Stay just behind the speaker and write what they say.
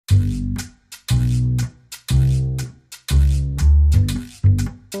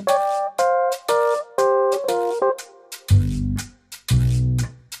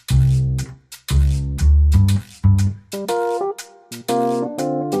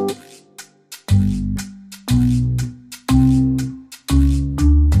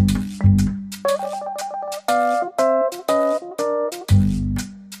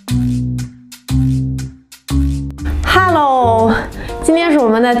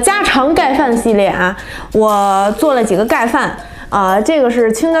家常盖饭系列啊，我做了几个盖饭这个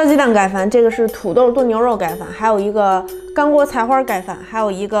是青椒鸡蛋盖饭，这个是土豆炖牛肉盖饭，还有一个干锅菜花盖饭，还有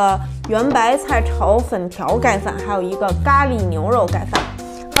一个圆白菜炒粉条盖饭，还有一个咖喱牛肉盖饭。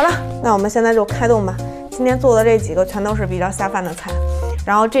好了，那我们现在就开动吧。今天做的这几个全都是比较下饭的菜，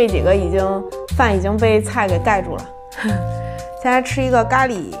然后这几个饭已经被菜给盖住了。先来吃一个咖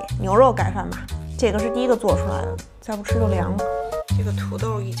喱牛肉盖饭吧，这个是第一个做出来的，再不吃就凉了。这个土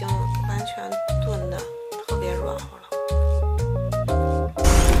豆已经完全炖的特别软和了。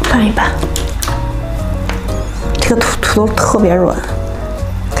拌一拌，这个土豆特别软，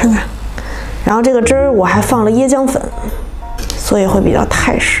看看。然后这个汁儿我还放了椰浆粉，所以会比较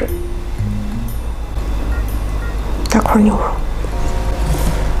泰式。大块牛肉，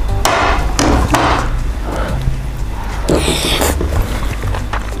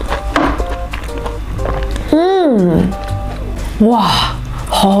哇，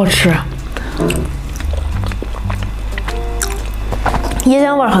好好吃。椰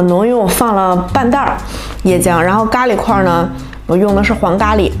浆味很浓，因为我放了半袋椰浆，然后咖喱块呢，我用的是黄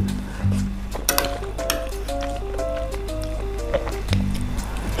咖喱。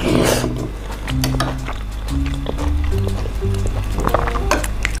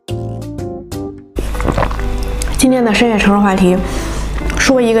今天的深夜城市话题，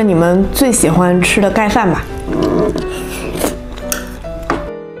说一个你们最喜欢吃的盖饭吧。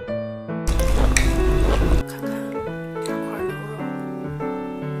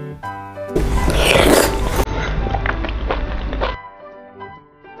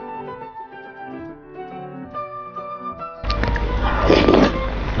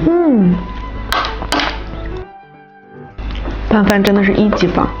拌饭真的是1级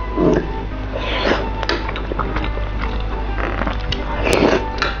棒。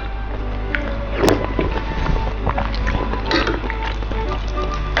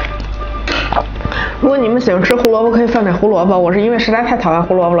如果你们喜欢吃胡萝卜，可以放点胡萝卜。我是因为实在太讨厌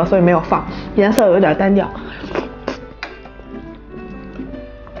胡萝卜了，所以没有放，颜色有点单调。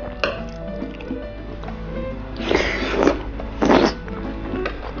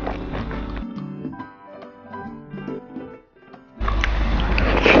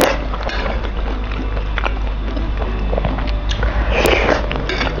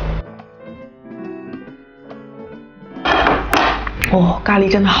哦，咖喱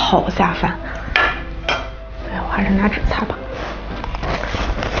真的好下饭。哎，我还是拿纸擦吧。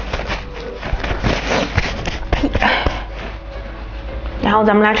然后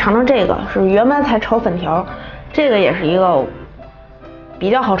咱们来尝尝这个，是圆白菜炒粉条，这个也是一个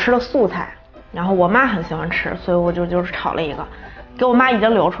比较好吃的素菜。然后我妈很喜欢吃，所以我就是炒了一个，给我妈已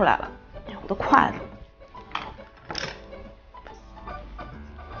经留出来了。哎，我的筷子。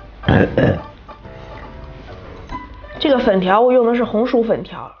这个粉条我用的是红薯粉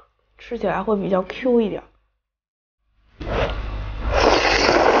条，吃起来会比较 Q 一点。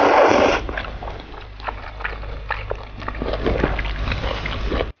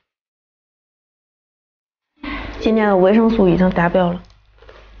今天的维生素已经达标了，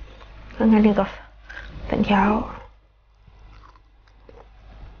看看这个粉条，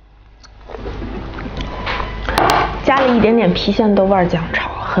加了一点点郫县豆瓣酱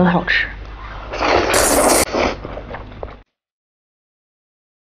炒，很好吃。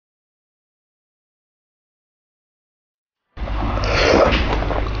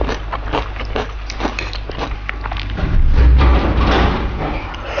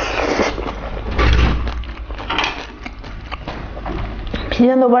郫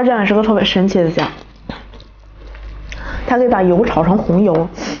县豆瓣酱也是个特别神奇的酱，它可以把油炒成红油。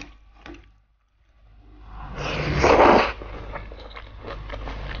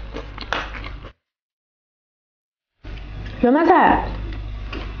圆白菜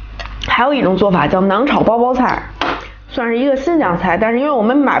还有一种做法叫馕炒包包菜，算是一个新疆菜，但是因为我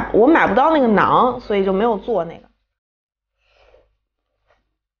买不到那个馕，所以就没有做那个。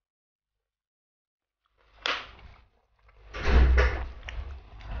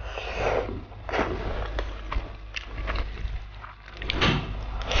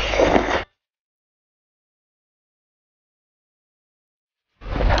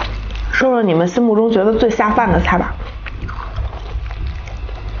说说你们心目中觉得最下饭的菜吧。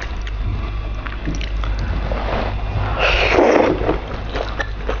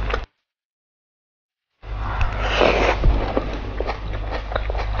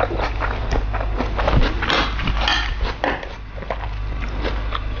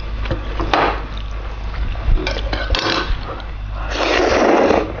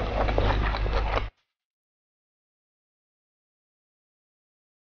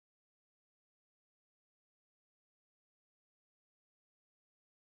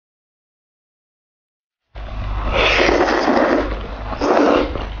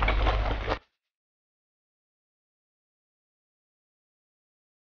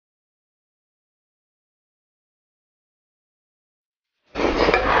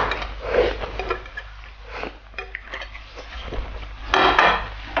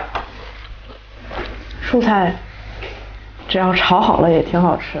蔬菜只要炒好了也挺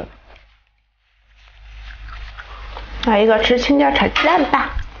好吃的。来一个吃青椒炒鸡蛋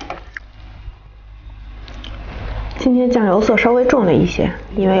吧。今天酱油色稍微重了一些，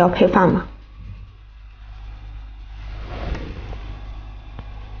因为要配饭嘛。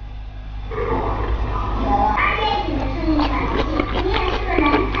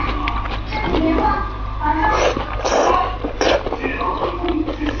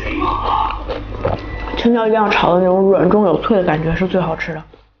青椒一定要炒的那种软中有脆的感觉是最好吃的。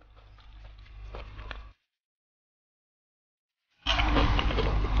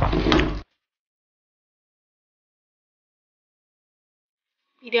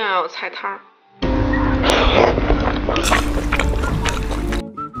一定要有菜汤儿。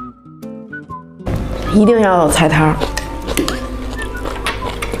一定要有菜汤儿。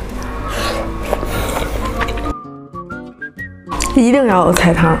一定要有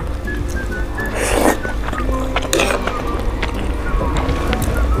菜汤儿。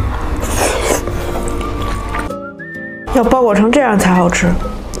要包裹成这样才好吃。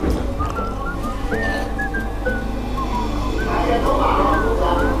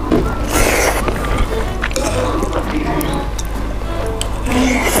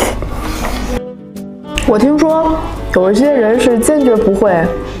我听说有一些人是坚决不会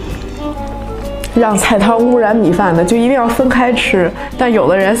让菜汤污染米饭的，就一定要分开吃。但有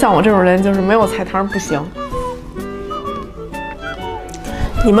的人像我这种人，就是没有菜汤不行。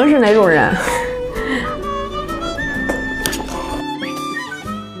你们是哪种人？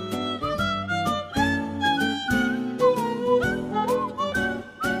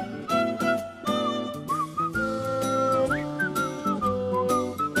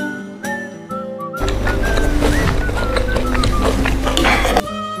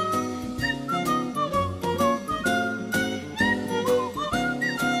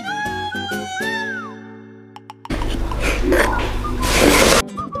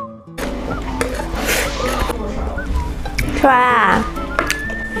吃完啦，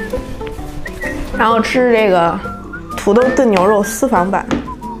然后吃这个土豆炖牛肉私房版，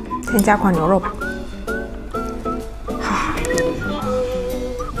先加块牛肉吧。哈，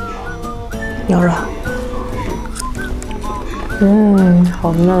牛肉，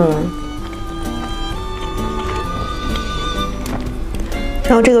好嫩啊。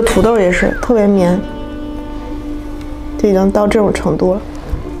然后这个土豆也是特别绵，就已经到这种程度了。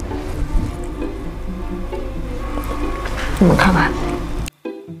你们看看，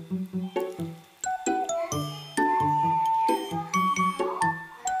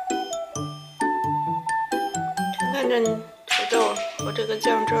看这土豆和这个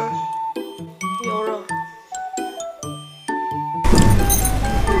酱汁儿，牛肉，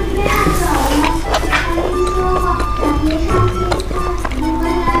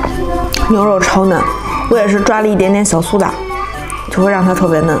牛肉超嫩，我也是抓了一点点小苏打，就会让它特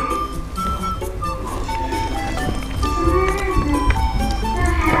别嫩。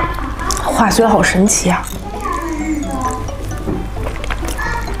化学好神奇啊！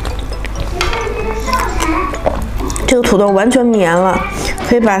这个土豆完全绵了，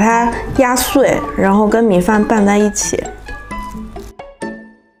可以把它压碎，然后跟米饭拌在一起，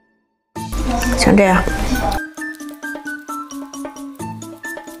像这样。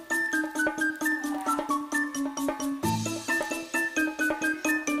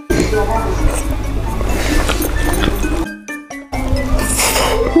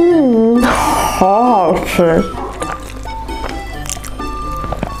好好吃，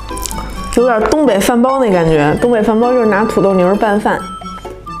有点东北饭包那感觉。东北饭包就是拿土豆泥拌饭。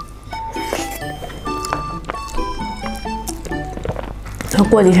我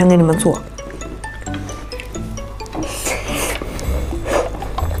过几天给你们做。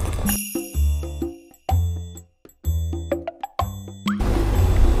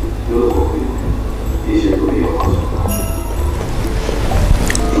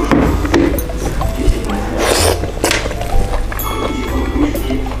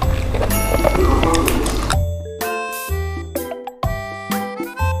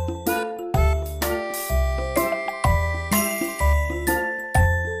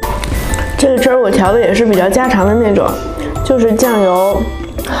这个汁儿我调的也是比较家常的那种，就是酱油、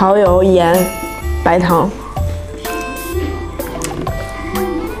蚝油、盐、白糖。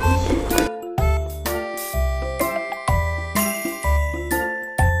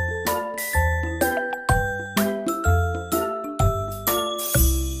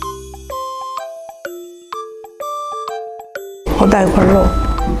好大一块肉。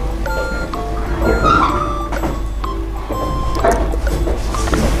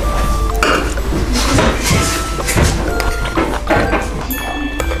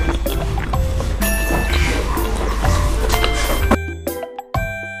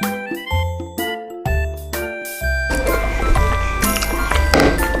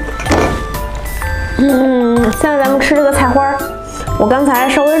现在咱们吃这个菜花，我刚才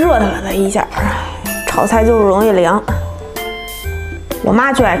稍微热它了一下，炒菜就是容易凉。我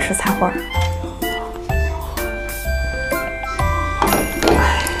妈就爱吃菜花。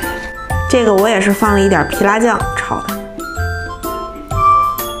这个我也是放了一点皮辣酱炒的，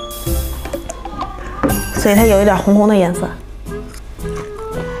所以它有一点红红的颜色。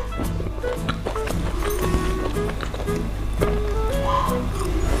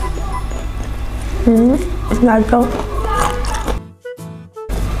辣椒。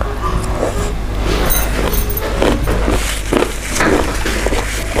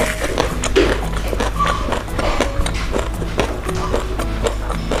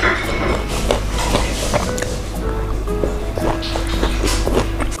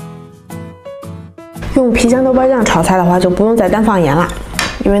用郫县豆瓣酱炒菜的话，就不用再单放盐了，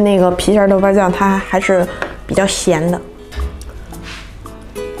因为那个郫县豆瓣酱它还是比较咸的。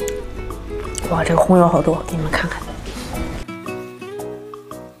哇，这个红油好多，给你们看看。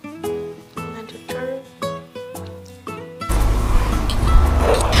看这汁儿。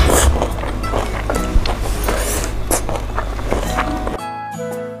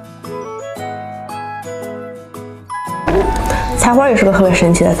菜花也是个特别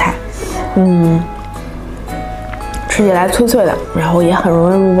神奇的菜，吃起来脆脆的，然后也很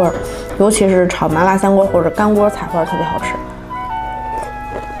容易入味儿，尤其是炒麻辣香锅或者干锅菜花特别好吃。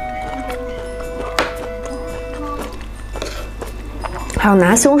还有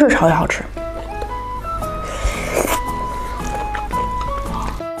拿西红柿炒也好吃。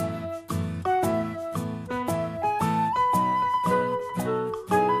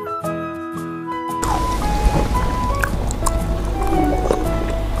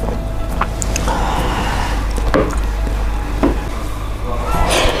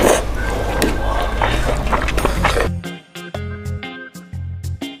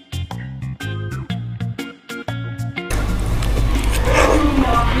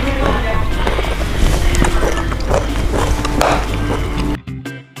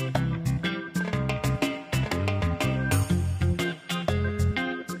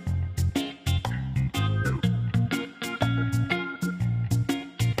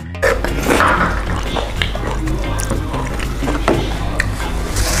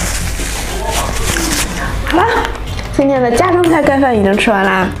好啦，今天的家常菜盖饭已经吃完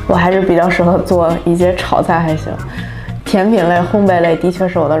啦。我还是比较适合做一些炒菜还行，甜品类、烘焙类的确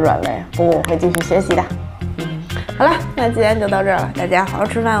是我的软肋，不过我会继续学习的。好了，那今天就到这儿了，大家好好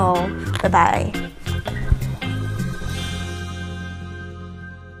吃饭哦，拜拜。